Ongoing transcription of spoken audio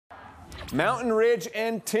Mountain Ridge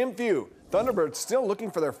and Timpview. Thunderbirds still looking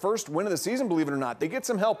for their first win of the season, believe it or not. They get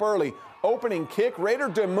some help early. Opening kick, Raider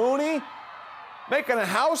Damuni making a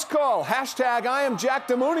house call. Hashtag I am Jack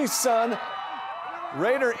Damuni's son.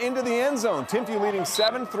 Raider into the end zone. Timpview leading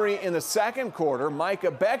 7-3 in the second quarter.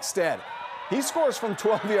 Micah Beckstead, he scores from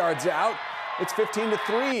 12 yards out. It's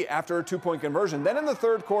 15-3 after a two-point conversion. Then in the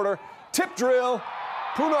third quarter, tip drill.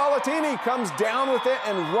 Punalatini comes down with it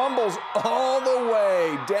and rumbles all the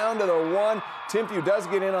way down to the one. Timpview does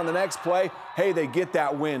get in on the next play. Hey, they get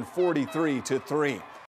that win 43-3.